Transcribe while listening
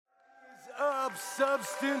up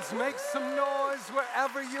substance? Make some noise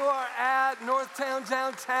wherever you are at. Northtown,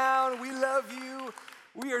 downtown, we love you.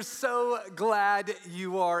 We are so glad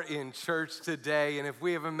you are in church today. And if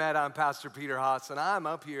we haven't met, I'm Pastor Peter Haas, and I'm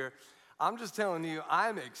up here. I'm just telling you,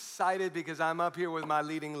 I'm excited because I'm up here with my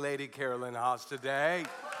leading lady, Carolyn Haas, today.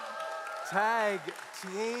 Tag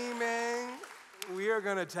teaming. We are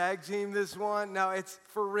going to tag team this one. Now, it's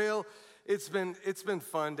for real. It's been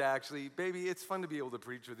fun to actually, baby, it's fun to be able to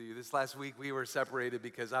preach with you. This last week, we were separated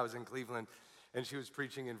because I was in Cleveland and she was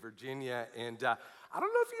preaching in Virginia. And I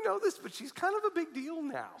don't know if you know this, but she's kind of a big deal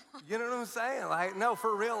now. You know what I'm saying? Like, no,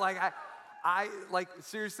 for real. Like, I like,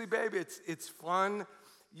 seriously, baby, it's fun.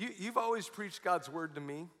 You've always preached God's word to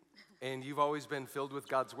me, and you've always been filled with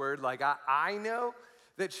God's word. Like, I know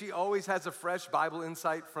that she always has a fresh Bible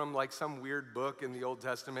insight from like some weird book in the Old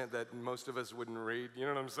Testament that most of us wouldn't read. You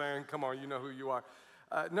know what I'm saying? Come on, you know who you are.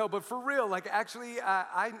 No, but for real, like actually,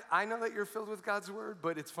 I know that you're filled with God's word,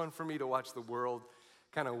 but it's fun for me to watch the world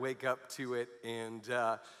kind of wake up to it, and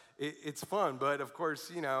it's fun. But of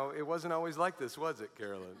course, you know, it wasn't always like this, was it,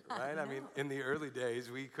 Carolyn? Right? I mean, in the early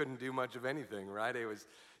days, we couldn't do much of anything, right? It was,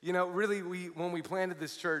 you know, really, when we planted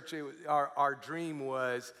this church, our dream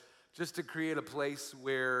was just to create a place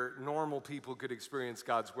where normal people could experience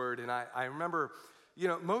God's word. And I remember, you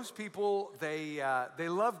know, most people, they're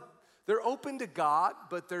open to God,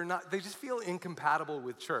 but they just feel incompatible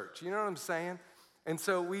with church. You know what I'm saying? And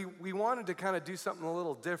so we wanted to kind of do something a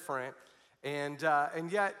little different. And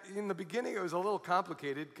yet, in the beginning, it was a little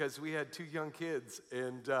complicated because we had 2 young kids,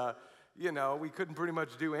 and you know, we couldn't pretty much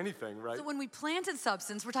do anything, right? So when we planted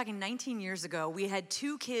Substance, we're talking 19 years ago, we had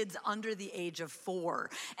 2 kids under the age of 4.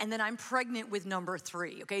 And then I'm pregnant with number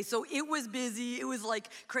 3, okay? So it was busy. It was like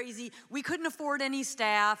crazy. We couldn't afford any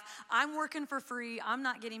staff. I'm working for free. I'm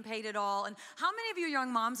not getting paid at all. And how many of you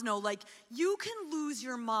young moms know, like, you can lose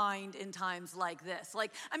your mind in times like this?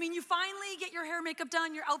 Like, I mean, you finally get your hair, makeup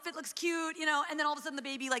done, your outfit looks cute, you know, and then all of a sudden the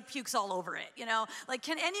baby, like, pukes all over it, you know? Like,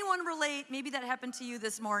 can anyone relate? Maybe that happened to you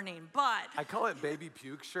this morning. But I call it baby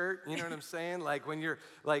puke shirt, you know what I'm saying? Like when you're,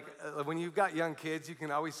 when you've got young kids, you can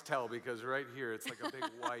always tell because right here, it's like a big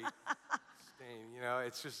white stain, you know?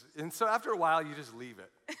 It's just, and so after a while, you just leave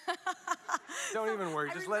it. Don't even worry,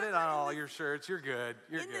 just let it on all your shirts, you're good,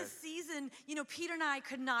 you're good. In this season, you know, Peter and I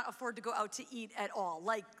could not afford to go out to eat at all,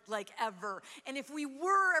 like ever. And if we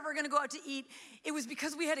were ever gonna go out to eat, it was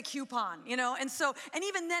because we had a coupon, you know? And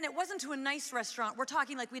even then, it wasn't to a nice restaurant. We're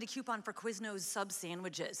talking like we had a coupon for Quiznos sub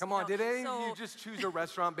sandwiches. Come on, did any of you just choose a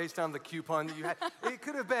restaurant based on the coupon that you had? It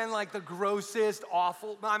could have been like the grossest,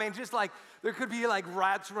 awful, I mean, just like, there could be like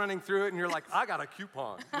rats running through it and you're like, I got a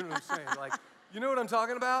coupon, you know what I'm saying? Like, you know what I'm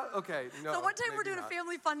talking about? Okay, no. So one time we're doing a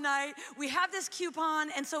family fun night. We have this coupon,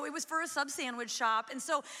 and so it was for a sub sandwich shop. And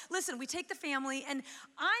so, listen, we take the family, and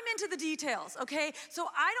I'm into the details, okay? So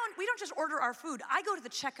we don't just order our food. I go to the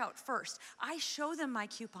checkout first. I show them my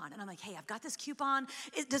coupon, and I'm like, hey, I've got this coupon.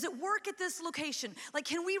 Does it work at this location? Like,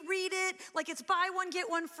 can we read it? Like, it's buy one, get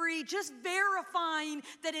one free, just verifying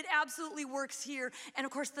that it absolutely works here. And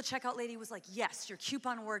of course, the checkout lady was like, yes, your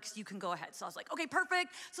coupon works. You can go ahead. So I was like, okay,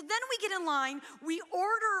 perfect. So then we get in line. We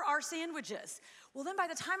order our sandwiches. Well, then by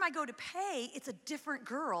the time I go to pay, it's a different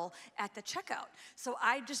girl at the checkout. So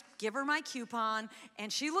I just give her my coupon,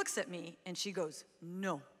 and she looks at me, and she goes,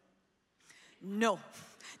 no,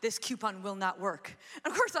 this coupon will not work.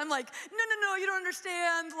 And of course, I'm like, no, you don't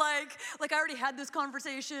understand. Like I already had this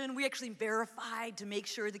conversation. We actually verified to make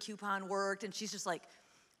sure the coupon worked. And she's just like,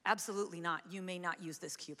 absolutely not. You may not use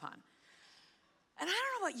this coupon. And I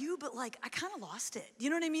don't know about you, but like, I kind of lost it.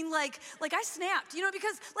 You know what I mean? Like I snapped, you know,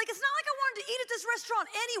 because like, it's not like I wanted to eat at this restaurant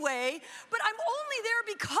anyway, but I'm only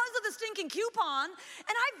there because of the stinking coupon,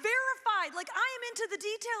 and I verified, like I am into the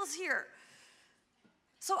details here.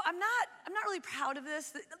 So I'm not really proud of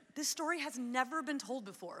this. This story has never been told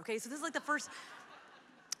before, okay? So this is like the first,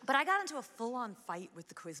 but I got into a full-on fight with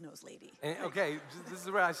the Quiznos lady. And, okay, this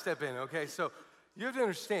is where I step in, okay? So you have to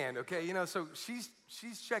understand, okay, you know, so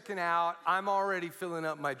she's checking out. I'm already filling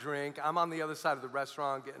up my drink. I'm on the other side of the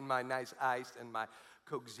restaurant getting my nice ice and my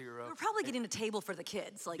Coke Zero. We're probably getting a table for the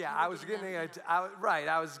kids. Like, yeah, I was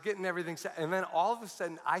getting everything set. And then all of a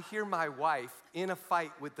sudden, I hear my wife in a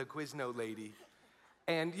fight with the Quizno lady.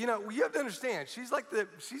 And, you know, you have to understand, she's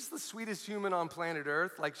the sweetest human on planet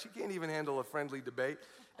Earth. Like, she can't even handle a friendly debate,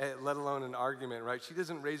 let alone an argument, right? She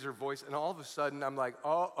doesn't raise her voice. And all of a sudden, I'm like,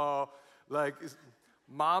 like,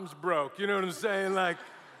 mom's broke, you know what I'm saying? Like,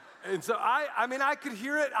 and so I could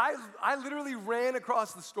hear it. I literally ran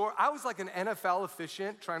across the store. I was like an NFL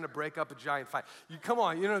officiant trying to break up a giant fight. Come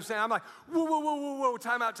on, you know what I'm saying? I'm like, whoa,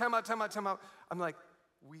 time out. I'm like,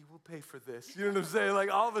 we will pay for this. You know what I'm saying?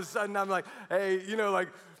 Like all of a sudden I'm like, hey, like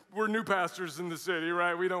we're new pastors in the city,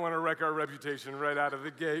 right? We don't want to wreck our reputation right out of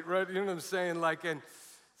the gate, right? You know what I'm saying? Like, and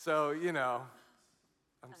so,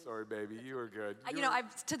 I'm sorry, baby, you were good.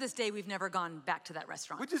 To this day, we've never gone back to that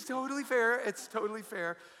restaurant. Which is totally fair. It's totally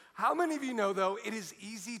fair. How many of you know, though, it is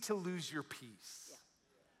easy to lose your peace?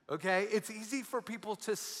 Yeah. Okay? It's easy for people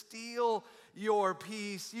to steal your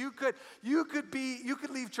peace. You could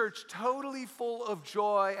leave church totally full of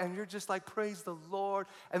joy, and you're just like, praise the Lord.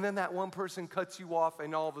 And then that one person cuts you off,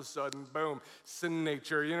 and all of a sudden, boom, sin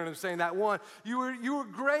nature. You know what I'm saying? That one, you were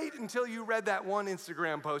great until you read that one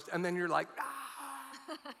Instagram post, and then you're like, ah.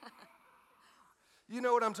 You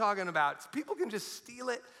know what I'm talking about. People can just steal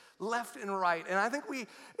it left and right. And I think we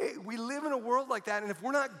live in a world like that, and if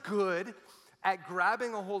we're not good at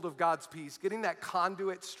grabbing a hold of God's peace, getting that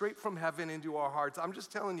conduit straight from heaven into our hearts, I'm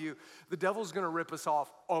just telling you, the devil's gonna rip us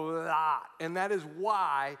off a lot. And that is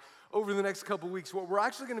why, over the next couple weeks, what we're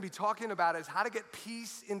actually gonna be talking about is how to get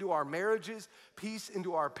peace into our marriages, peace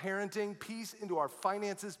into our parenting, peace into our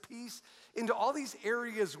finances, peace into all these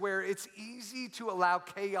areas where it's easy to allow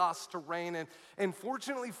chaos to reign. And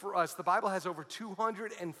fortunately for us, the Bible has over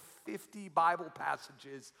 250 Bible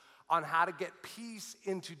passages on how to get peace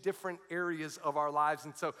into different areas of our lives.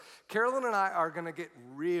 And so Carolyn and I are gonna get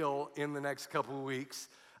real in the next couple of weeks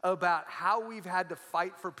about how we've had to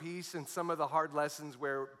fight for peace and some of the hard lessons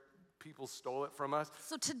where people stole it from us.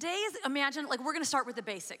 So today we're gonna start with the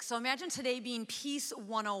basics. So imagine today being Peace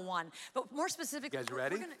 101. But more specifically, you guys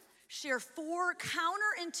ready? We're gonna share 4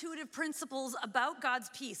 counterintuitive principles about God's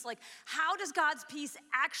peace. Like, how does God's peace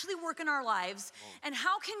actually work in our lives? And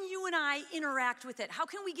how can you and I interact with it? How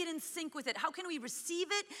can we get in sync with it? How can we receive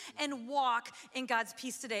it and walk in God's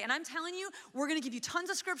peace today? And I'm telling you, we're gonna give you tons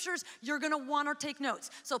of scriptures. You're gonna wanna take notes.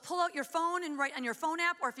 So pull out your phone and write on your phone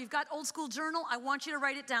app, or if you've got old school journal, I want you to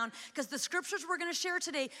write it down, because the scriptures we're gonna share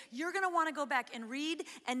today, you're gonna wanna go back and read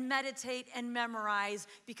and meditate and memorize,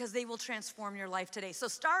 because they will transform your life today. So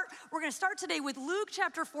we're going to start today with Luke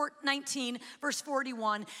chapter 19, verse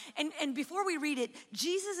 41. And before we read it,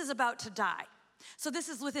 Jesus is about to die. So this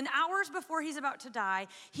is within hours before he's about to die.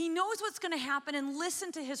 He knows what's going to happen, and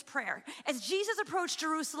listen to his prayer. As Jesus approached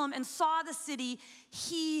Jerusalem and saw the city,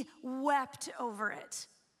 he wept over it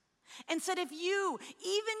and said, if you,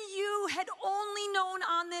 even you, had only known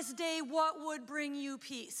on this day what would bring you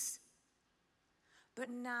peace.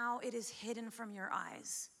 But now it is hidden from your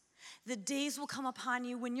eyes. The days will come upon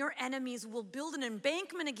you when your enemies will build an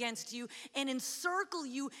embankment against you and encircle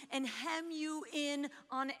you and hem you in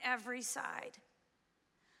on every side.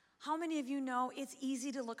 How many of you know it's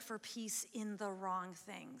easy to look for peace in the wrong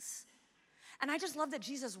things? And I just love that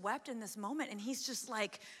Jesus wept in this moment, and he's just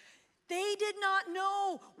like, they did not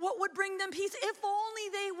know what would bring them peace. If only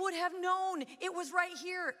they would have known. It was right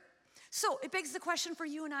here. So it begs the question for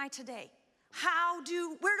you and I today.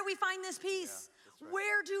 Where do we find this peace? Yeah. Right.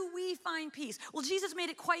 Where do we find peace? Well, Jesus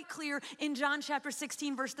made it quite clear in John chapter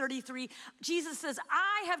 16, verse 33. Jesus says,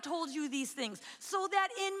 I have told you these things so that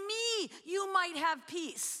in me you might have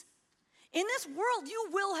peace. In this world you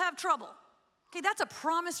will have trouble. Okay, that's a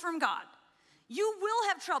promise from God. You will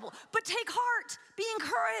have trouble, but take heart, be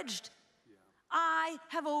encouraged. Yeah. I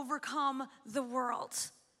have overcome the world.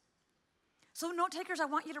 So note takers, I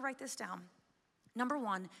want you to write this down. Number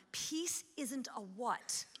 1, peace isn't a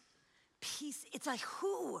what. Peace, it's a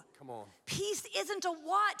who. Come on. Peace isn't a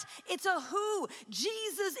what, it's a who.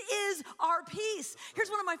 Jesus is our peace.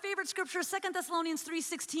 Here's one of my favorite scriptures, 2 Thessalonians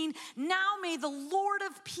 3:16. Now may the Lord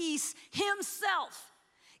of peace himself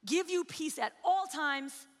give you peace at all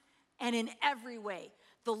times and in every way.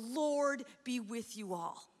 The Lord be with you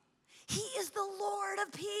all. He is the Lord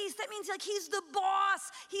of peace. That means like he's the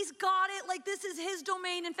boss. He's got it. Like this is his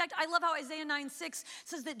domain. In fact, I love how Isaiah 9:6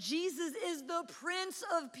 says that Jesus is the Prince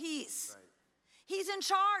of Peace. Right. He's in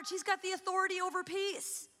charge. He's got the authority over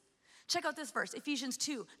peace. Check out this verse, Ephesians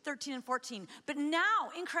 2:13 and 14. But now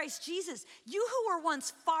in Christ Jesus, you who were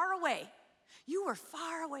once far away, you were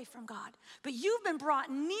far away from God, but you've been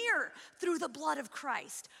brought near through the blood of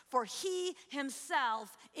Christ, for he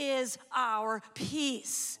himself is our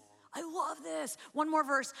peace. I love this. One more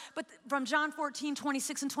verse, but from John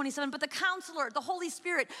 14:26 and 27. But the Counselor, the Holy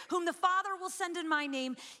Spirit, whom the Father will send in my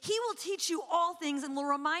name, he will teach you all things and will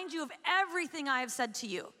remind you of everything I have said to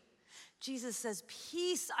you. Jesus says,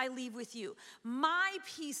 peace I leave with you. My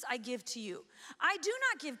peace I give to you. I do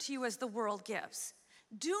not give to you as the world gives.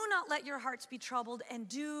 Do not let your hearts be troubled, and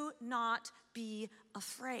do not be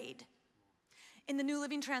afraid. In the New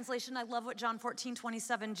Living Translation, I love what John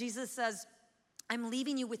 14:27, Jesus says, I'm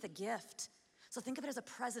leaving you with a gift. So think of it as a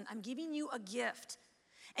present. I'm giving you a gift.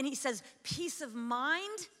 And he says, peace of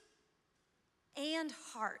mind and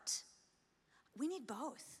heart. We need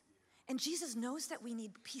both. And Jesus knows that we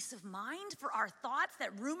need peace of mind for our thoughts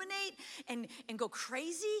that ruminate and go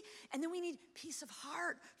crazy. And then we need peace of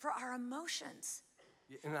heart for our emotions.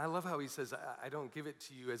 And I love how he says, I don't give it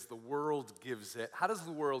to you as the world gives it. How does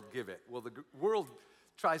the world give it? Well, the world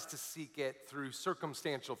tries to seek it through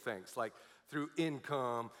circumstantial things, like through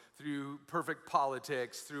income, through perfect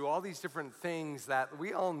politics, through all these different things that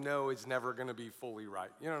we all know is never gonna be fully right.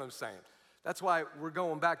 You know what I'm saying? That's why we're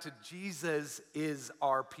going back to Jesus is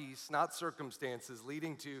our peace, not circumstances,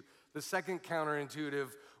 leading to the second counterintuitive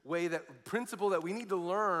principle that we need to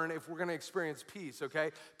learn if we're gonna experience peace, okay?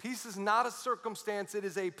 Peace is not a circumstance, it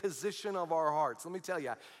is a position of our hearts. Let me tell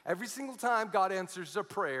you, every single time God answers a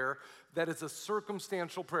prayer that is a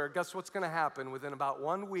circumstantial prayer, guess what's gonna happen? Within about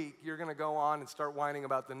 1 week, you're gonna go on and start whining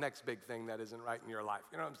about the next big thing that isn't right in your life.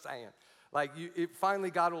 You know what I'm saying? Like, finally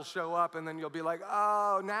God will show up and then you'll be like,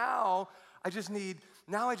 oh, now I just need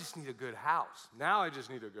a good house. Now I just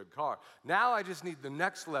need a good car. Now I just need the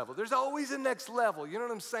next level. There's always a next level. You know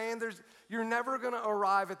what I'm saying? You're never going to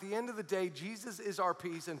arrive. At the end of the day, Jesus is our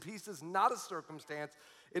peace, and peace is not a circumstance.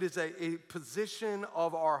 It is a position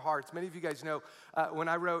of our hearts. Many of you guys know when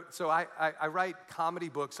I write comedy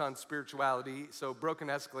books on spirituality. So Broken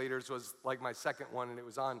Escalators was like my second one, and it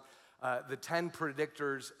was on the 10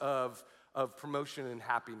 predictors of promotion and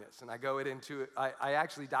happiness. And I go into it, I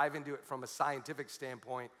actually dive into it from a scientific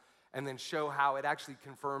standpoint and then show how it actually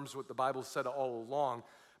confirms what the Bible said all along.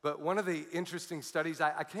 But one of the interesting studies,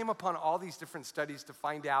 I came upon all these different studies to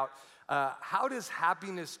find out how does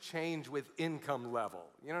happiness change with income level?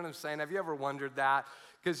 You know what I'm saying? Have you ever wondered that?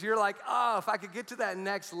 Because you're like, oh, if I could get to that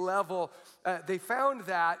next level. They found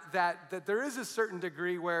that there is a certain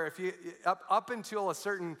degree where if you, up until a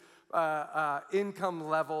certain income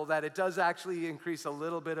level, that it does actually increase a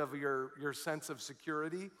little bit of your sense of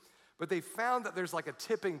security. But they found that there's like a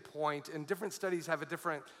tipping point, and different studies have a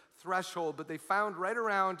different threshold, but they found right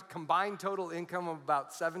around combined total income of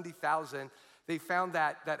about $70,000, they found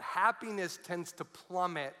that happiness tends to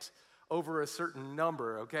plummet over a certain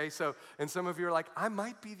number, okay? So, and some of you are like, I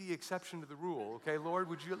might be the exception to the rule, okay? Lord,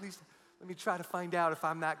 would you at least let me try to find out if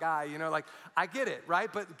I'm that guy, you know? Like, I get it,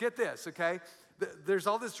 right? But get this, okay? There's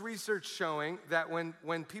all this research showing that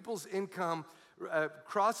when people's income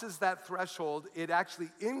crosses that threshold, it actually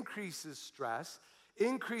increases stress,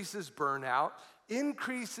 increases burnout,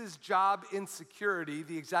 increases job insecurity,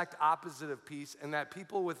 the exact opposite of peace, and that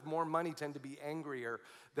people with more money tend to be angrier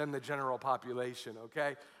than the general population,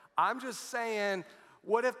 okay? I'm just saying,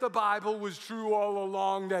 what if the Bible was true all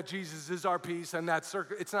along, that Jesus is our peace and that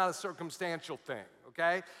it's not a circumstantial thing,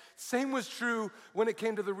 okay? Same was true when it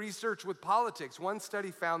came to the research with politics. One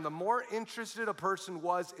study found the more interested a person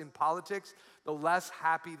was in politics, the less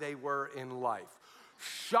happy they were in life.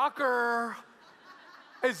 Shocker!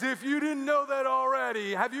 As if you didn't know that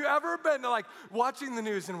already. Have you ever been like watching the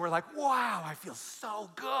news and we're like, wow, I feel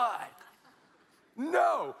so good?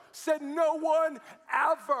 No, said no one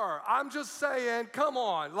ever. I'm just saying, come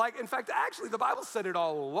on. Like, in fact, actually, the Bible said it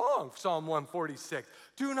all along, Psalm 146.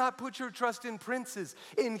 Do not put your trust in princes,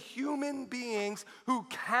 in human beings who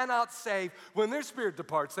cannot save. When their spirit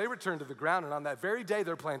departs, they return to the ground, and on that very day,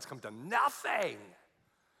 their plans come to nothing.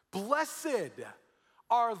 Blessed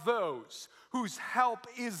are those whose help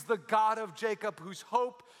is the God of Jacob, whose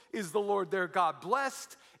hope is the Lord their God.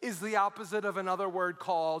 Blessed is the opposite of another word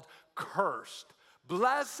called cursed.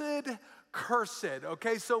 Blessed, cursed,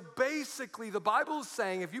 okay? So basically, the Bible is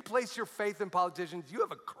saying if you place your faith in politicians, you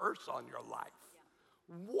have a curse on your life.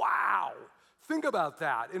 Yeah. Wow. Think about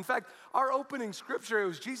that. In fact, our opening scripture, it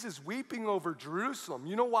was Jesus weeping over Jerusalem.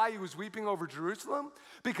 You know why he was weeping over Jerusalem?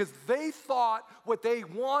 Because they thought what they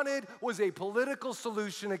wanted was a political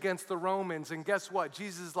solution against the Romans. And guess what?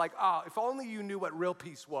 Jesus is like, oh, if only you knew what real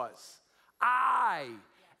peace was. I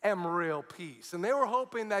am real peace. And they were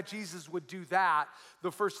hoping that Jesus would do that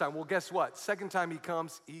the first time. Well, guess what? Second time he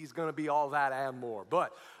comes, he's going to be all that and more.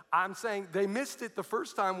 But I'm saying they missed it the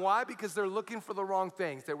first time. Why? Because they're looking for the wrong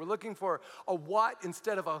things. They were looking for a what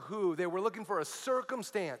instead of a who. They were looking for a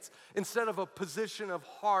circumstance instead of a position of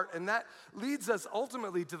heart. And that leads us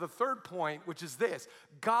ultimately to the third point, which is this: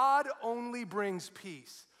 God only brings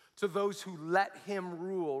peace to those who let him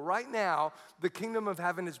rule. Right now, the kingdom of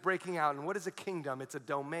heaven is breaking out. And what is a kingdom? It's a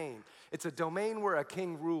domain. It's a domain where a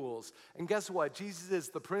king rules. And guess what? Jesus is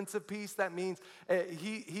the Prince of Peace. That means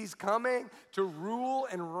he's coming to rule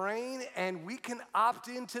and reign, and we can opt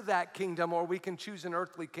into that kingdom or we can choose an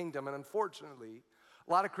earthly kingdom. And unfortunately,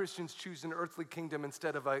 A lot of Christians choose an earthly kingdom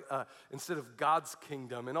instead of God's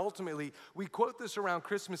kingdom. And ultimately, we quote this around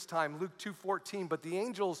Christmas time, Luke 2:14, but the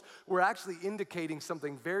angels were actually indicating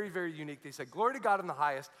something very, very unique. They said, glory to God in the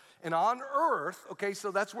highest, and on earth, okay,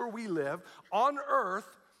 so that's where we live, on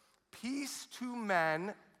earth, peace to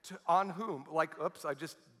men, on whom? Like, oops, I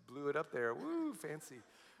just blew it up there. Woo, fancy,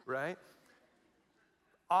 right?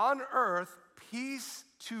 On earth, peace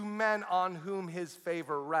to men on whom his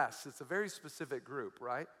favor rests. It's a very specific group,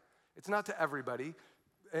 right? It's not to everybody.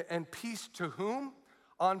 And peace to whom?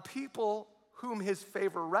 On people whom his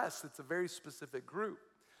favor rests. It's a very specific group.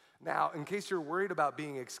 Now, in case you're worried about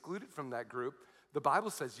being excluded from that group, the Bible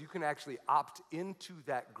says you can actually opt into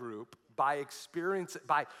that group by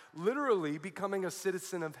literally becoming a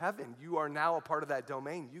citizen of heaven. You are now a part of that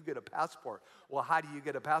domain. You get a passport. Well, how do you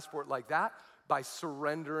get a passport like that? By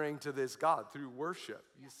surrendering to this God through worship.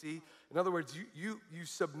 You see, in other words, you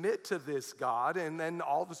submit to this God, and then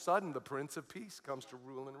all of a sudden the Prince of Peace comes to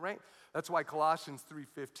rule and reign. That's why Colossians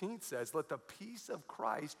 3:15 says, let the peace of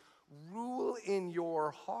Christ rule in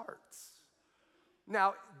your hearts.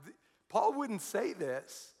 Now, Paul wouldn't say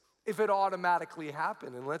this if it automatically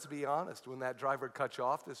happened. And let's be honest, when that driver cut you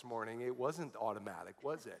off this morning, it wasn't automatic,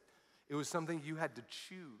 was it? It was something you had to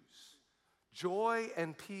choose. Joy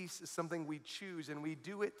and peace is something we choose, and we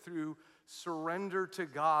do it through surrender to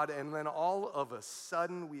God, and then all of a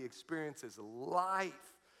sudden we experience his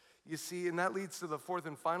life. You see, and that leads to the fourth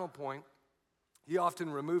and final point. He often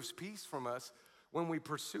removes peace from us when we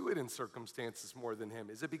pursue it in circumstances more than him.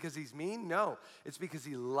 Is it because he's mean? No. It's because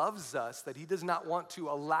he loves us, that he does not want to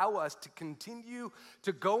allow us to continue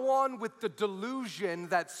to go on with the delusion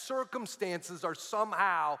that circumstances are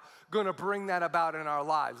somehow going to bring that about in our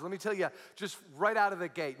lives. Let me tell you, just right out of the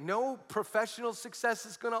gate, no professional success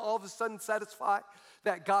is going to all of a sudden satisfy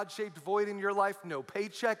that God-shaped void in your life. No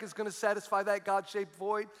paycheck is going to satisfy that God-shaped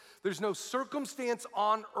void. There's no circumstance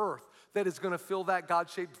on earth that is going to fill that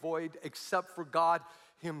God-shaped void except for God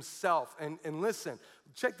himself. And listen,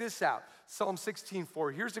 check this out. Psalm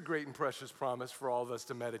 16:4. Here's a great and precious promise for all of us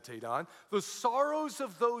to meditate on. The sorrows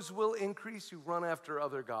of those will increase who run after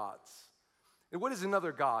other gods. And what is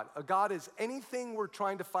another god? A god is anything we're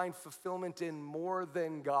trying to find fulfillment in more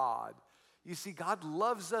than God. You see, God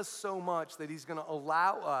loves us so much that he's going to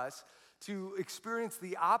allow us to experience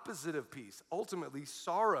the opposite of peace, ultimately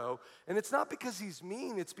sorrow. And it's not because he's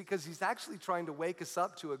mean, it's because he's actually trying to wake us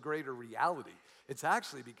up to a greater reality. It's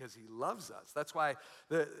actually because he loves us. That's why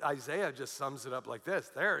Isaiah just sums it up like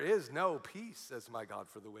this. There is no peace, says my God,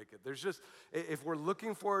 for the wicked. There's just, if we're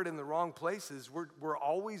looking for it in the wrong places, we're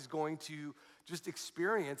always going to just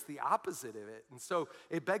experience the opposite of it. And so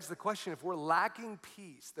it begs the question, if we're lacking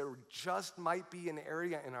peace, there just might be an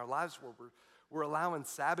area in our lives where we're allowing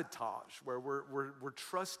sabotage, where we're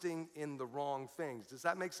trusting in the wrong things. Does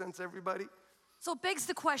that make sense, everybody? So it begs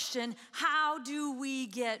the question, how do we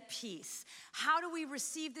get peace? How do we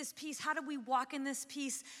receive this peace? How do we walk in this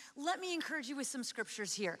peace? Let me encourage you with some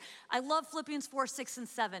scriptures here. I love Philippians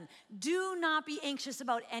 4:6-7. Do not be anxious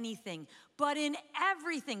about anything, but in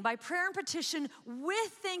everything, by prayer and petition, with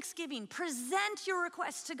thanksgiving, present your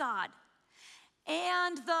requests to God.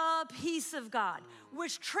 And the peace of God,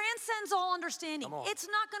 which transcends all understanding. It's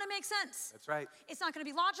not going to make sense. That's right. It's not going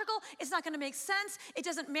to be logical. It's not going to make sense. It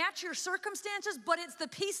doesn't match your circumstances, but it's the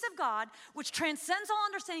peace of God, which transcends all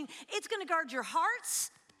understanding. It's going to guard your hearts,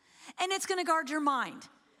 and it's going to guard your mind.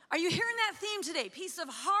 Are you hearing that theme today? Peace of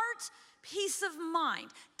heart, peace of mind.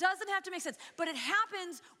 Doesn't have to make sense, but it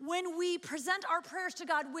happens when we present our prayers to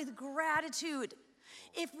God with gratitude.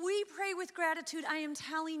 If we pray with gratitude, I am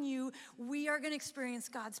telling you, we are going to experience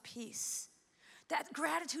God's peace. That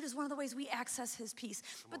gratitude is one of the ways we access his peace.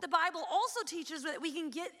 But the Bible also teaches that we can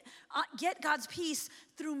get God's peace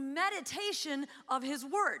through meditation of his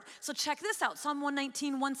word. So check this out, Psalm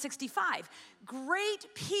 119, 165. Great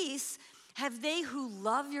peace have they who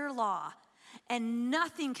love your law, and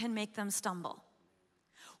nothing can make them stumble.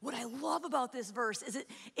 What I love about this verse is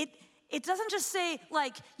it doesn't just say,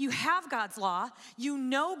 like, you have God's law, you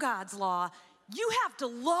know God's law, you have to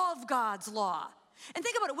love God's law. And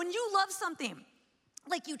think about it, when you love something,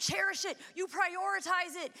 like you cherish it, you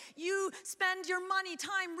prioritize it, you spend your money,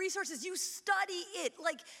 time, resources, you study it,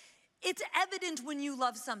 like it's evident when you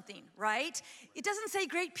love something, right? It doesn't say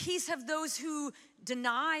great peace have those who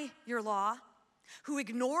deny your law, who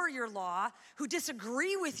ignore your law, who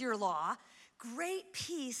disagree with your law. Great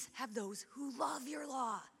peace have those who love your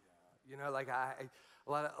law. You know, like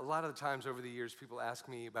a lot of the times over the years, people ask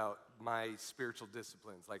me about my spiritual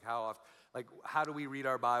disciplines, like how do we read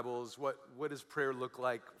our Bibles? What does prayer look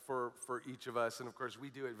like for each of us? And of course, we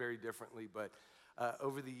do it very differently. But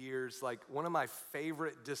over the years, like one of my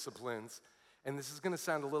favorite disciplines, and this is going to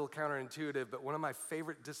sound a little counterintuitive, but one of my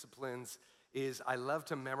favorite disciplines is I love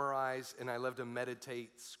to memorize and I love to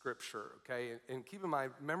meditate Scripture. Okay, and keep in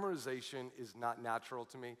mind, memorization is not natural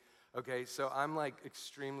to me. Okay, so I'm like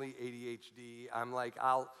extremely ADHD. I'm like,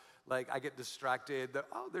 I get distracted.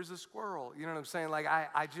 There's a squirrel. You know what I'm saying? Like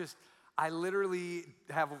I literally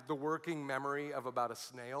have the working memory of about a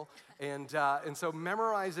snail. And so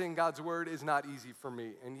memorizing God's word is not easy for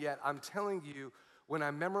me. And yet I'm telling you, when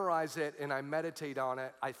I memorize it and I meditate on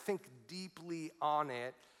it, I think deeply on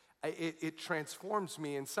it, it transforms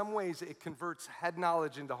me. In some ways, it converts head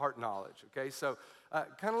knowledge into heart knowledge, okay? So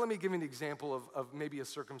kind of let me give you an example of maybe a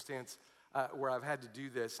circumstance where I've had to do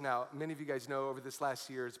this. Now, many of you guys know over this last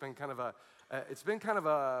year, it's been kind of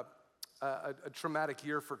a traumatic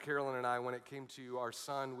year for Carolyn and I when it came to our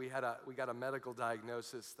son. We got a medical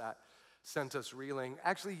diagnosis that sent us reeling.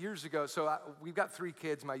 Actually, years ago, so we've got 3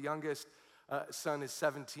 kids. My youngest son is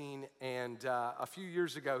 17, and a few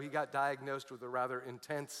years ago, he got diagnosed with a rather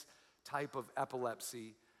intense type of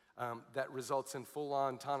epilepsy that results in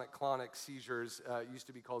full-on tonic-clonic seizures, used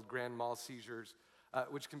to be called grand mal seizures,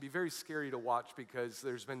 which can be very scary to watch because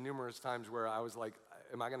there's been numerous times where I was like,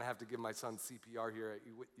 am I going to have to give my son CPR here?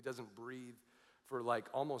 He doesn't breathe for like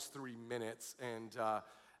almost 3 minutes, and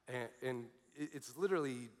it's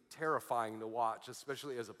literally terrifying to watch,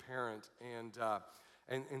 especially as a parent.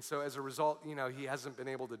 And so as a result, you know, he hasn't been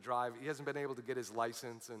able to drive. He hasn't been able to get his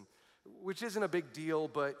license, and which isn't a big deal,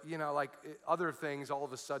 but, you know, like other things all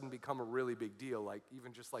of a sudden become a really big deal. Like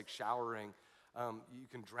even just like showering, you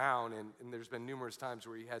can drown. And there's been numerous times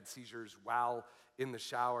where he had seizures while in the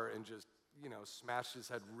shower and just, you know, smashed his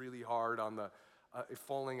head really hard on the,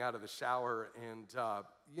 falling out of the shower. And,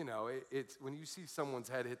 you know, it's when you see someone's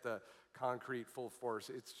head hit the concrete full force,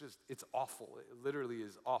 it's awful. It literally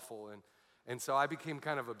is awful. And so I became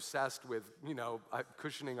kind of obsessed with, you know,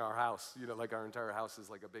 cushioning our house. You know, like our entire house is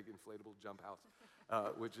like a big inflatable jump house,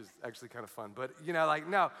 which is actually kind of fun. But, you know, like,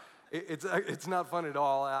 no, it's not fun at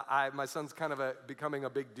all. My son's kind of becoming a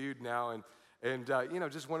big dude now, and you know,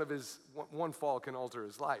 just one fall can alter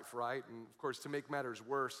his life, right? And, of course, to make matters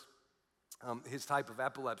worse, his type of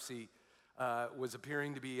epilepsy was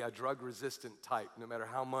appearing to be a drug-resistant type. No matter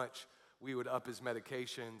how much we would up his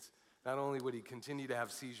medications, not only would he continue to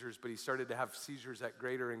have seizures, but he started to have seizures at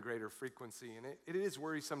greater and greater frequency. And it is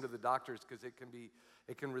worrisome to the doctors because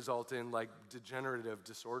it can result in like degenerative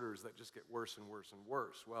disorders that just get worse and worse and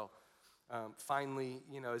worse. Well, finally,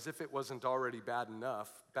 you know, as if it wasn't already bad enough,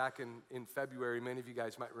 back in February, many of you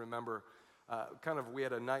guys might remember, we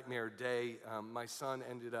had a nightmare day. My son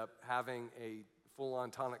ended up having a full-on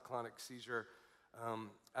tonic-clonic seizure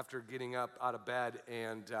after getting up out of bed,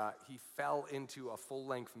 and he fell into a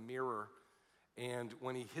full-length mirror, and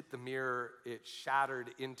when he hit the mirror, it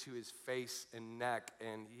shattered into his face and neck,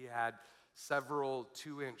 and he had several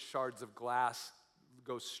 2-inch shards of glass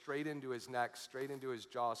go straight into his neck, straight into his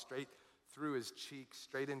jaw, straight through his cheek,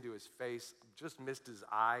 straight into his face, just missed his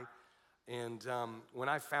eye. And when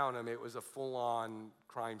I found him, it was a full-on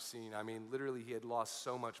crime scene. I mean, literally, he had lost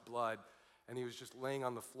so much blood, and he was just laying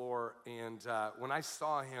on the floor. And when I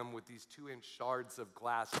saw him with these 2-inch shards of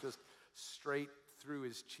glass just straight through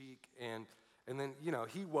his cheek, and then, you know,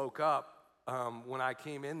 he woke up when I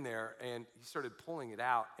came in there, and he started pulling it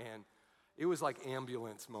out, and it was like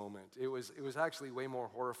ambulance moment. It was actually way more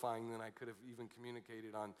horrifying than I could have even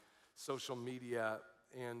communicated on social media.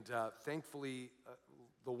 And thankfully,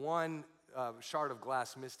 the one shard of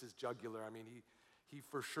glass missed his jugular. I mean, he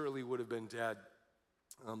for surely would have been dead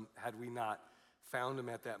had we not found him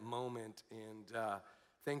at that moment. And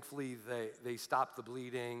thankfully, they stopped the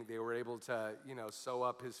bleeding. They were able to, you know, sew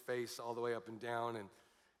up his face all the way up and down.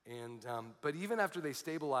 But even after they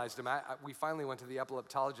stabilized him, we finally went to the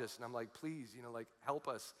epileptologist, and I'm like, please, you know, like, help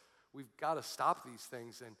us. We've got to stop these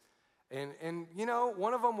things. And you know,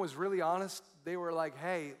 one of them was really honest. They were like,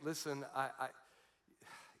 hey, listen,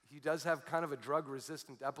 he does have kind of a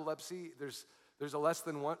drug-resistant epilepsy. There's a less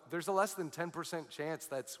than 10% chance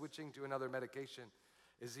that switching to another medication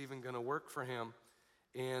is even going to work for him.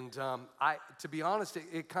 And to be honest,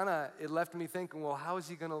 it left me thinking, well, how is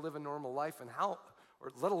he going to live a normal life, and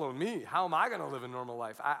or let alone me, how am I going to live a normal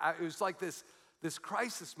life? It was like this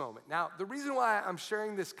crisis moment. Now, the reason why I'm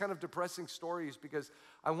sharing this kind of depressing story is because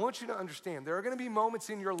I want you to understand there are going to be moments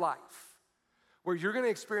in your life where you're going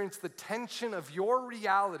to experience the tension of your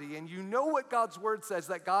reality, and you know what God's word says,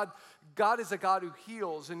 that God is a God who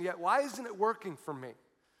heals, and yet why isn't it working for me?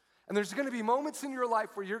 And there's going to be moments in your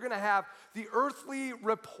life where you're going to have the earthly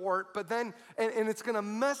report, but then, and it's going to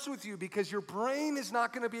mess with you because your brain is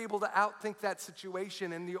not going to be able to outthink that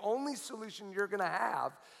situation, and the only solution you're going to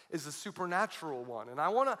have is a supernatural one. And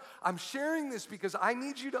I'm sharing this because I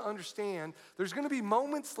need you to understand there's going to be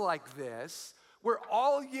moments like this where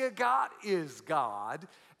all you got is God,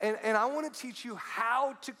 and I want to teach you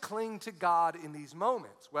how to cling to God in these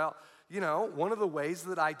moments. Well, you know, one of the ways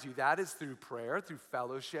that I do that is through prayer, through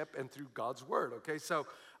fellowship, and through God's word, okay? So,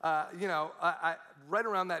 I right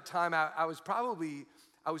around that time, I was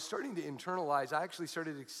starting to internalize. I actually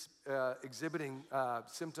started exhibiting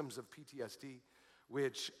symptoms of PTSD,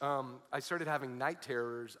 which I started having night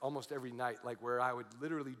terrors almost every night, like where I would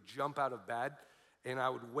literally jump out of bed, and I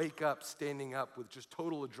would wake up standing up with just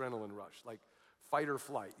total adrenaline rush, like fight or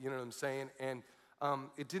flight, you know what I'm saying? And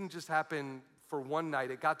it didn't just happen for one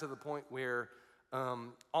night. It got to the point where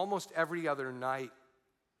almost every other night,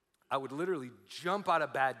 I would literally jump out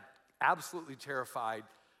of bed, absolutely terrified,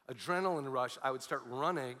 adrenaline rush. I would start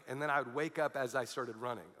running, and then I would wake up as I started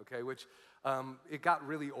running, okay? Which it got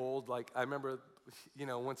really old. Like, I remember, you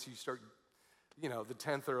know, once you start, you know, the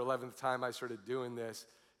 10th or 11th time I started doing this,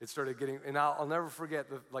 it started getting, and I'll never forget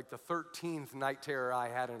the 13th night terror I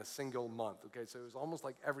had in a single month, okay? So it was almost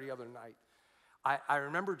like every other night. I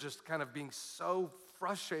remember just kind of being so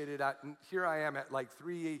frustrated. Here I am at like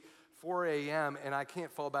 4 a.m., and I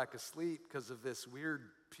can't fall back asleep because of this weird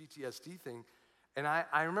PTSD thing. And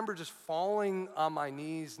I remember just falling on my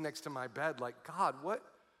knees next to my bed like, God, what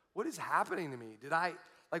is happening to me?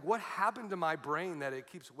 What happened to my brain that it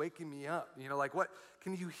keeps waking me up? You know, like,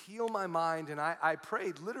 can you heal my mind? And I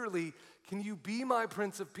prayed, literally, can you be my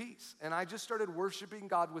Prince of Peace? And I just started worshiping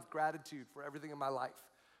God with gratitude for everything in my life.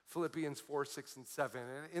 Philippians 4, 6, and 7.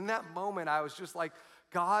 And in that moment, I was just like,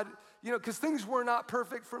 God, you know, because things were not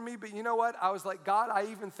perfect for me, but you know what? I was like, God, I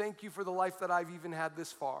even thank you for the life that I've even had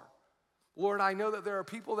this far. Lord, I know that there are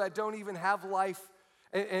people that don't even have life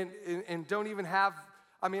and don't even have,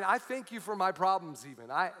 I thank you for my problems even.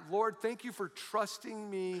 Lord, thank you for trusting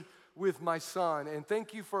me with my son, and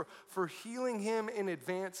thank you for healing him in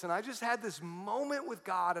advance. And I just had this moment with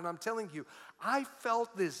God, and I'm telling you, I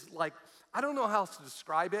felt this, like, I don't know how else to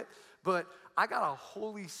describe it, but I got a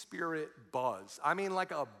Holy Spirit buzz.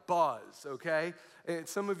 Like a buzz, okay? And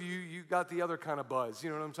some of you got the other kind of buzz, you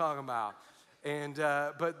know what I'm talking about. And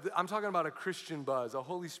but I'm talking about a Christian buzz, a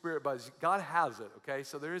Holy Spirit buzz. God has it, okay?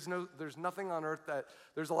 So there's nothing on earth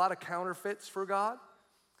there's a lot of counterfeits for God.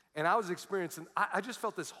 And I was experiencing, I just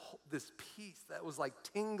felt this peace that was like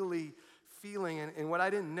tingly feeling. And what I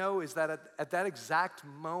didn't know is that at that exact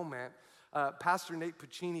moment, Pastor Nate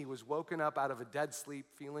Piccini was woken up out of a dead sleep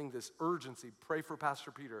feeling this urgency. Pray for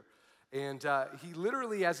Pastor Peter. And he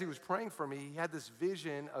literally, as he was praying for me, he had this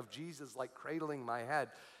vision of Jesus like cradling my head.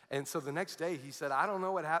 And so the next day he said, I don't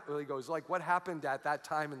know what happened. He goes, like, what happened at that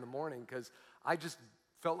time in the morning? Because I just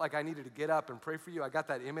felt like I needed to get up and pray for you. I got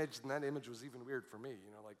that image, and that image was even weird for me,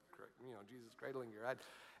 Jesus cradling your head.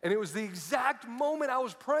 And it was the exact moment I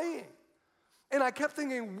was praying. And I kept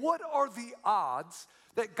thinking, what are the odds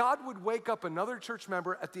that God would wake up another church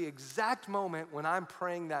member at the exact moment when I'm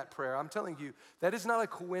praying that prayer? I'm telling you, that is not a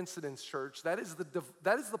coincidence, church. That is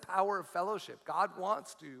the power of fellowship. God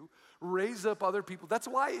wants to raise up other people. That's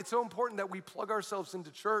why it's so important that we plug ourselves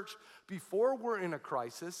into church before we're in a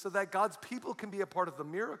crisis so that God's people can be a part of the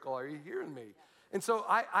miracle. Are you hearing me? And so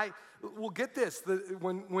I will get this.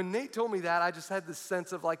 When Nate told me that, I just had this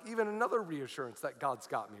sense of like even another reassurance that God's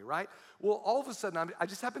got me, right? Well, all of a sudden, I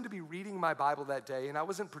just happened to be reading my Bible that day, and I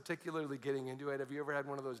wasn't particularly getting into it. Have you ever had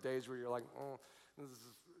one of those days where you're like, this is,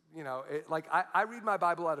 I read my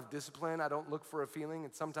Bible out of discipline. I don't look for a feeling,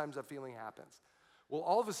 and sometimes a feeling happens. Well,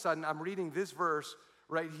 all of a sudden, I'm reading this verse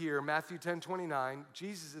right here, Matthew 10:29.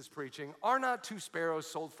 Jesus is preaching, are not 2 sparrows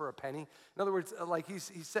sold for a penny? In other words, like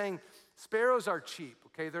he's saying, sparrows are cheap,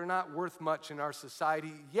 okay? They're not worth much in our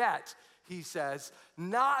society, yet, he says,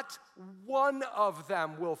 not one of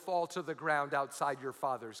them will fall to the ground outside your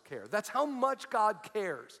Father's care. That's how much God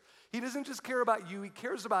cares. He doesn't just care about you, he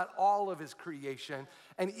cares about all of his creation.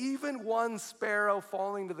 And even one sparrow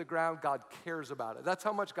falling to the ground, God cares about it. That's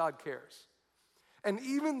how much God cares. And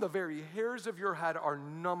even the very hairs of your head are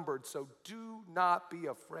numbered, so do not be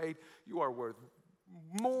afraid. You are worth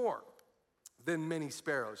more than many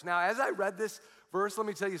sparrows. Now, as I read this verse, let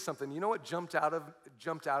me tell you something. You know what jumped out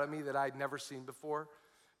at me that I'd never seen before?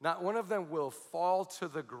 Not one of them will fall to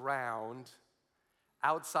the ground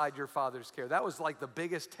outside your Father's care. That was like the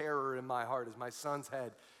biggest terror in my heart is my son's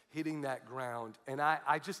head hitting that ground. And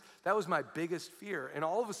that was my biggest fear. And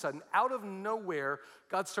all of a sudden, out of nowhere,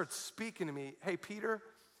 God starts speaking to me, hey, Peter,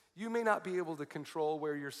 you may not be able to control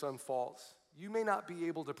where your son falls. You may not be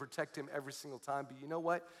able to protect him every single time, but you know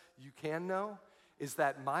what you can know is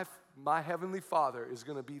that my Heavenly Father is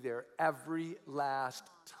gonna be there every last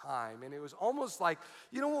time. And it was almost like,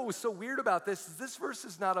 you know what was so weird about this is this verse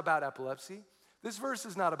is not about epilepsy. This verse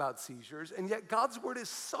is not about seizures, and yet God's word is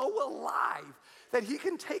so alive that he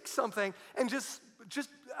can take something and just,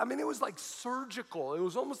 it was like surgical. It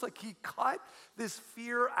was almost like he cut this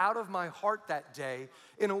fear out of my heart that day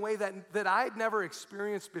in a way that I had never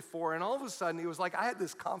experienced before. And all of a sudden, it was like I had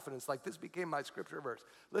this confidence, like this became my scripture verse.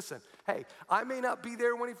 Listen, hey, I may not be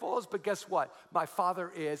there when he falls, but guess what? My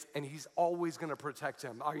Father is, and he's always gonna protect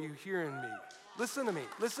him. Are you hearing me? Listen to me,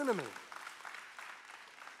 listen to me.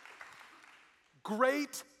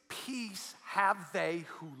 Great peace have they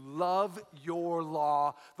who love your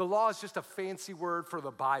law. The law is just a fancy word for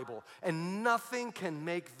the Bible, and nothing can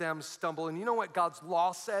make them stumble. And you know what God's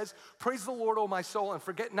law says? Praise the Lord, O my soul, and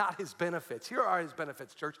forget not his benefits. Here are his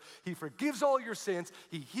benefits, church. He forgives all your sins.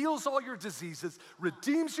 He heals all your diseases,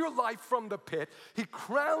 redeems your life from the pit. He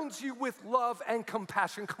crowns you with love and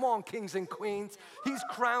compassion. Come on, kings and queens. He's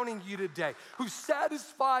crowning you today. Who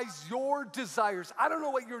satisfies your desires. I don't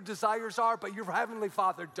know what your desires are, but your Heavenly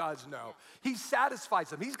Father does know. He satisfies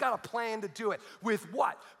them. He's got a plan to do it with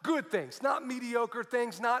what? Good things, not mediocre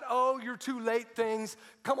things, not, oh, you're too late things.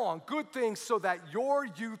 Come on, good things so that your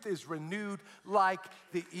youth is renewed like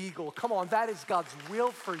the eagle. Come on, that is God's will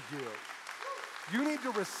for you. You need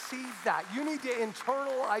to receive that. You need to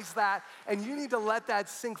internalize that, and you need to let that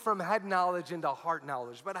sink from head knowledge into heart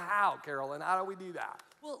knowledge. But how, Carolyn? How do we do that?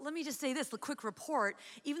 Well, let me just say this, a quick report.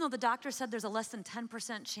 Even though the doctor said there's a less than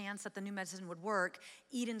 10% chance that the new medicine would work,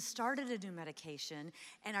 Eden started a new medication,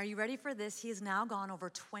 and are you ready for this? He has now gone over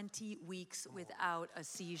 20 weeks without a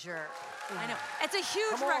seizure. I know, it's a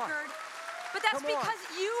huge record, but that's because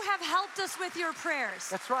you have helped us with your prayers.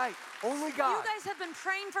 That's right, only God. You guys have been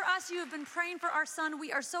praying for us, you have been praying for our son.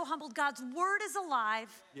 We are so humbled. God's word is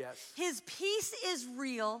alive. Yes. His peace is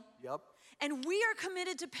real. Yep. And we are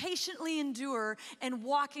committed to patiently endure and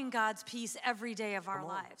walk in God's peace every day of our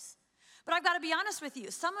lives. But I've got to be honest with you.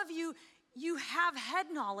 Some of you, you have head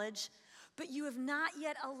knowledge, but you have not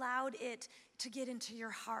yet allowed it to get into your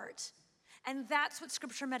heart. And that's what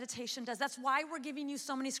scripture meditation does. That's why we're giving you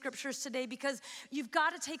so many scriptures today, because you've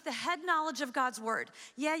got to take the head knowledge of God's word.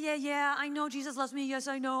 Yeah, I know Jesus loves me. Yes,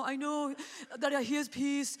 I know that he has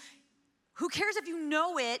peace. Who cares if you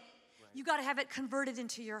know it? You got to have it converted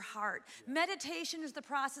into your heart. Yeah. Meditation is the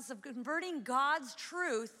process of converting God's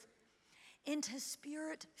truth into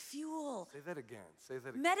spirit fuel. Say that again.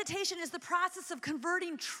 Meditation is the process of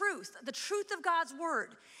converting truth, the truth of God's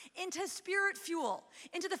word, into spirit fuel,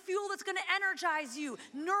 into the fuel that's going to energize you,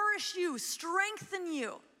 nourish you, strengthen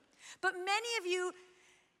you. But many of you,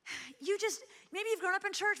 maybe you've grown up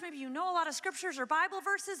in church, maybe you know a lot of scriptures or Bible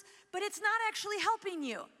verses, but it's not actually helping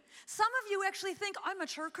you. Some of you actually think, I'm a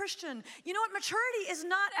mature Christian. You know what? Maturity is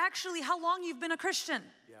not actually how long you've been a Christian.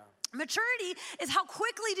 Yeah. Maturity is how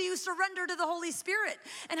quickly do you surrender to the Holy Spirit,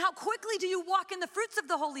 and how quickly do you walk in the fruits of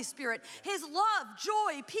the Holy Spirit. His love,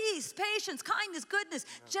 joy, peace, patience, kindness, goodness,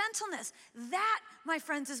 gentleness. That, my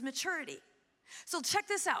friends, is maturity. So check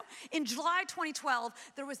this out. In July 2012,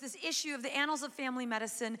 there was this issue of the Annals of Family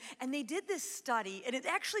Medicine, and they did this study, and it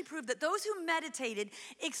actually proved that those who meditated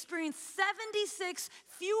experienced 76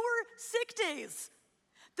 fewer sick days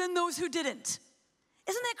than those who didn't.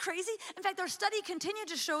 Isn't that crazy? In fact, our study continued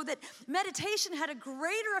to show that meditation had a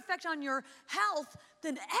greater effect on your health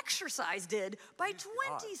than exercise did by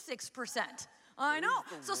 26%. I know.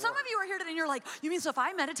 So some of you are here today and you're like, you mean so if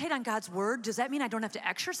I meditate on God's word, does that mean I don't have to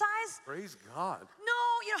exercise? Praise God. No,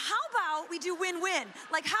 how about we do win-win?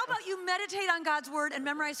 Like, how about you meditate on God's word and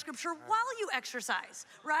memorize scripture while you exercise,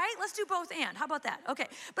 right? Let's do both and. How about that? Okay.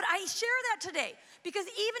 But I share that today because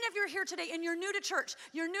even if you're here today and you're new to church,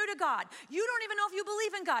 you're new to God, you don't even know if you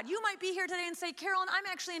believe in God. You might be here today and say, Carolyn, I'm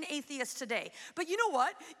actually an atheist today. But you know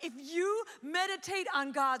what? If you meditate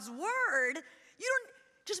on God's word, you don't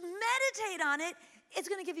just meditate on it, it's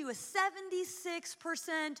going to give you a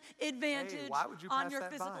 76% advantage on your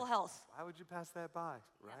physical health. Why would you pass that by,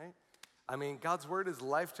 right? I mean, God's word is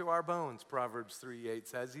life to our bones, Proverbs 3:8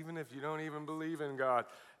 says, even if you don't even believe in God.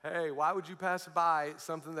 Hey, why would you pass by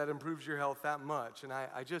something that improves your health that much? And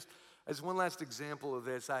I just, as one last example of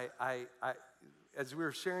this, as we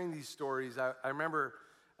were sharing these stories, I remember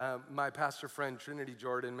my pastor friend, Trinity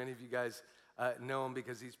Jordan. Many of you guys know him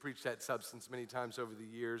because he's preached that substance many times over the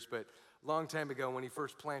years. But a long time ago, when he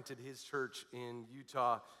first planted his church in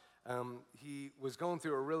Utah, He was going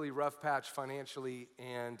through a really rough patch financially,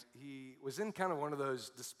 and he was in kind of one of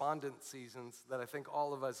those despondent seasons that I think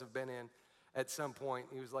all of us have been in at some point.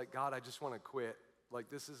 He was like, God, I just want to quit. Like,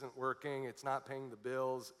 this isn't working. It's not paying the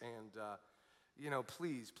bills. And,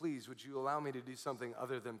 please, would you allow me to do something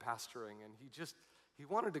other than pastoring? And he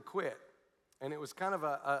wanted to quit. And it was kind of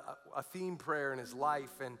a theme prayer in his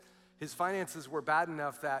life. And his finances were bad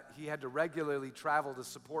enough that he had to regularly travel to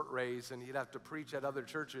support Raise, and he'd have to preach at other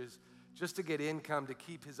churches just to get income to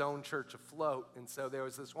keep his own church afloat. And so there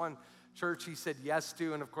was this one church he said yes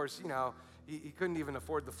to, and of course, he couldn't even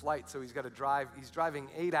afford the flight, so he's got to drive. He's driving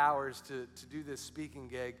 8 hours to do this speaking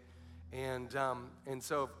gig. And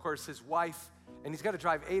so, of course, his wife, and he's got to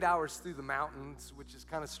drive 8 hours through the mountains, which is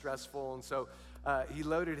kind of stressful. And so he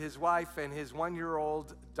loaded his wife and his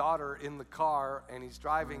 1-year-old daughter in the car, and he's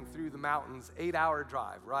driving through the mountains, 8-hour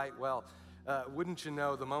drive, right? Well, wouldn't you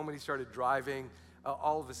know, the moment he started driving,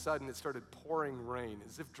 all of a sudden it started pouring rain.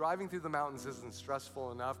 As if driving through the mountains isn't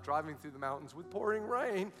stressful enough, driving through the mountains with pouring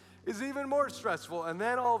rain is even more stressful. And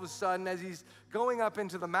then all of a sudden, as he's going up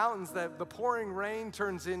into the mountains, the pouring rain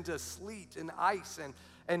turns into sleet and ice,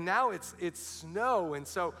 and now it's snow. And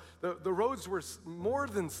so the roads were more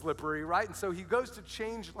than slippery, right? And so he goes to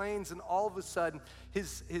change lanes, and all of a sudden,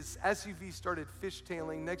 his SUV started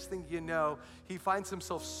fishtailing. Next thing you know, he finds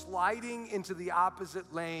himself sliding into the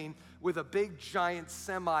opposite lane with a big giant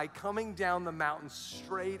semi coming down the mountain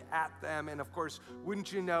straight at them. And of course,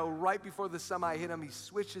 wouldn't you know, right before the semi hit him, he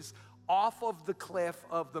switches off of the cliff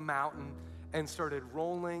of the mountain and started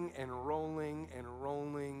rolling and rolling and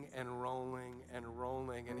rolling and rolling and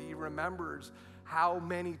rolling. And he remembers how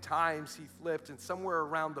many times he flipped, and somewhere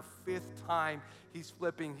around the 5th time he's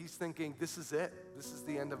flipping, he's thinking, this is it. This is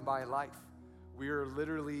the end of my life. We are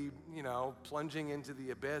literally, plunging into the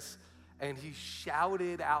abyss. And he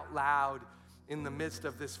shouted out loud in the midst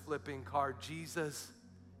of this flipping car, Jesus,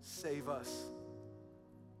 save us.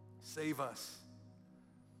 Save us.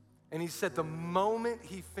 And he said the moment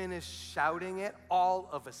he finished shouting it, all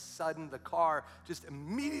of a sudden the car just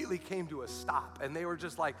immediately came to a stop. And they were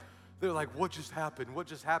just like, what just happened? What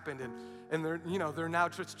just happened? And they're now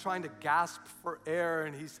just trying to gasp for air.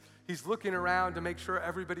 And he's looking around to make sure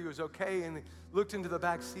everybody was okay. And he looked into the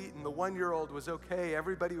back seat, and the 1-year-old was okay.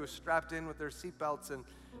 Everybody was strapped in with their seatbelts, and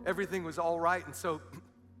everything was all right. And so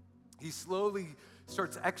he slowly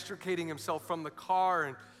starts extricating himself from the car,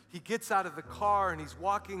 and he gets out of the car, and he's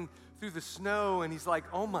walking through the snow, and he's like,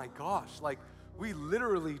 oh my gosh, like we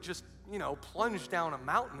literally just, plunged down a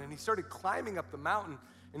mountain. And he started climbing up the mountain,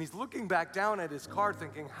 and he's looking back down at his car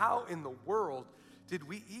thinking, how in the world did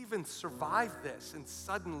we even survive this? And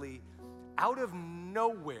suddenly, out of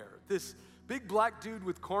nowhere, this big black dude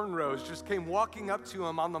with cornrows just came walking up to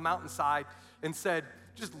him on the mountainside and said,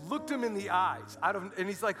 just looked him in the eyes. And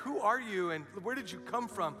he's like, who are you, and where did you come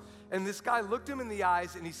from? And this guy looked him in the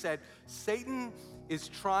eyes, and he said, Satan is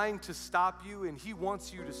trying to stop you, and he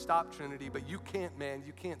wants you to stop, Trinity, but you can't, man.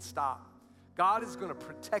 You can't stop. God is going to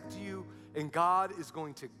protect you, and God is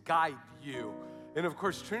going to guide you. And of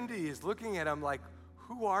course, Trinity is looking at him like,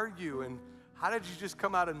 who are you? And how did you just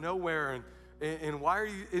come out of nowhere? And why are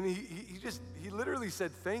you? And he literally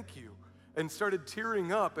said, thank you, and started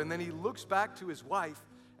tearing up. And then he looks back to his wife,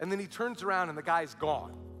 and then he turns around, and the guy's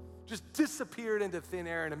gone. Just disappeared into thin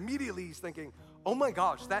air. And immediately he's thinking, oh my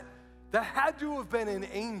gosh, that had to have been an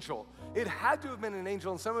angel. It had to have been an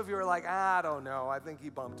angel. And some of you are like, I don't know. I think he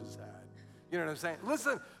bumped his head. You know what I'm saying?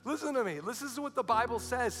 Listen to me. This is what the Bible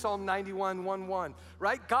says, Psalm 91:1,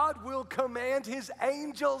 right? God will command his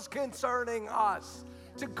angels concerning us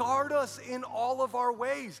to guard us in all of our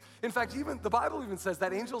ways. In fact, even the Bible even says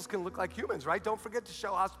that angels can look like humans, right? Don't forget to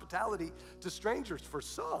show hospitality to strangers. For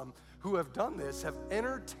some who have done this have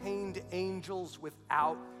entertained angels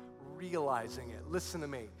without realizing it. Listen to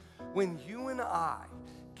me. When you and I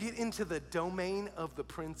get into the domain of the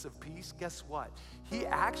Prince of Peace, guess what? He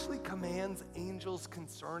actually commands angels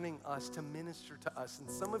concerning us to minister to us. And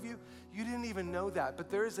some of you didn't even know that, but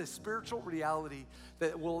there is a spiritual reality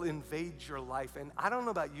that will invade your life. And I don't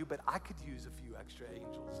know about you, but I could use a few extra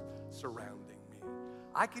angels surrounding me.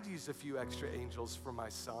 I could use a few extra angels for my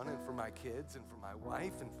son and for my kids and for my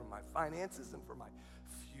wife and for my finances and for my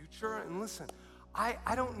future. And listen,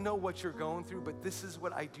 I don't know what you're going through, but this is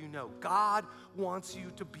what I do know. God wants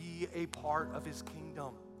you to be a part of his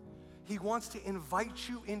kingdom. He wants to invite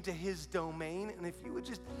you into his domain. And if you would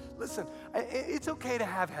just, listen, it's okay to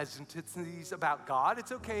have hesitancies about God.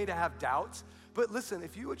 It's okay to have doubts. But listen,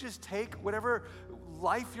 if you would just take whatever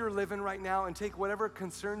life you're living right now and take whatever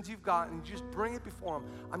concerns you've got and just bring it before him,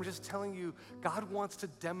 I'm just telling you, God wants to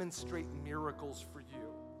demonstrate miracles for you.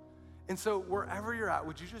 And so wherever you're at,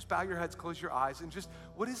 would you just bow your heads, close your eyes, and just,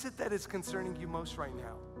 what is it that is concerning you most right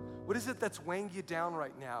now? What is it that's weighing you down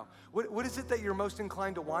right now? What is it that you're most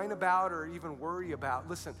inclined to whine about or even worry about?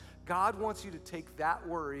 Listen, God wants you to take that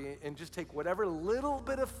worry and just take whatever little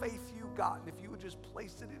bit of faith you got, and if you would just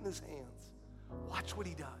place it in his hands, watch what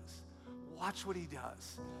he does. Watch what he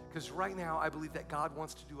does. Because right now, I believe that God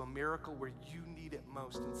wants to do a miracle where you need it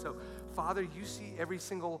most. And so, Father, you see every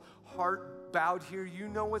single heart bowed here. You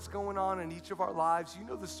know what's going on in each of our lives. You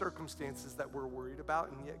know the circumstances that we're worried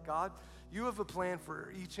about. And yet, God, you have a plan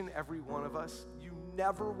for each and every one of us. You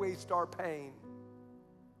never waste our pain.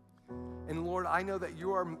 And Lord, I know that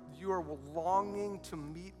you are longing to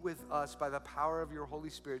meet with us by the power of your Holy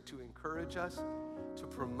Spirit to encourage us, to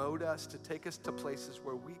promote us, to take us to places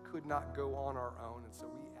where we could not go on our own. And so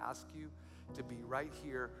we ask you to be right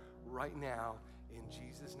here, right now, in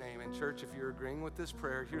Jesus' name. And church, if you're agreeing with this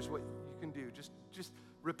prayer, here's what you can do. Just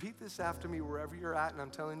repeat this after me wherever you're at, and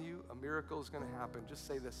I'm telling you, a miracle is going to happen. Just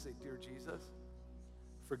say this, say, Dear Jesus,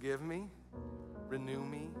 forgive me, renew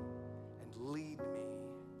me, and lead me,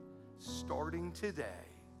 starting today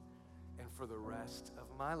and for the rest of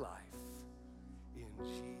my life. In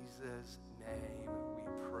Jesus' name we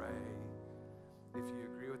pray. If you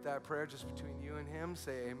agree with that prayer, just between you and him,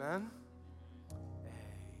 say amen.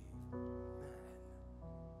 Amen.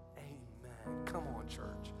 Amen. Come on,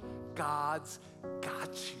 church. God's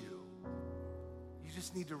got you. You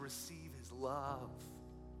just need to receive his love.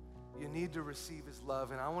 You need to receive his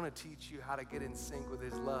love, and I want to teach you how to get in sync with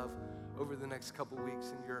his love over the next couple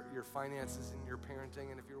weeks in your finances and your parenting.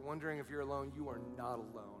 And if you're wondering if you're alone, you are not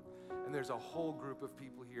alone. And there's a whole group of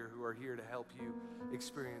people here who are here to help you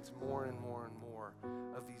experience more and more and more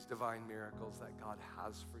of these divine miracles that God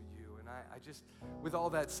has for you. And I just, with all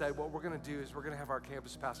that said, what we're going to do is we're going to have our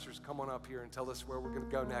campus pastors come on up here and tell us where we're going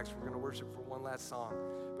to go next. We're going to worship for one last song.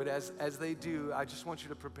 But as they do, I just want you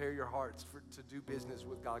to prepare your hearts to do business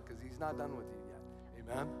with God, because he's not done with you yet.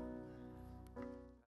 Amen?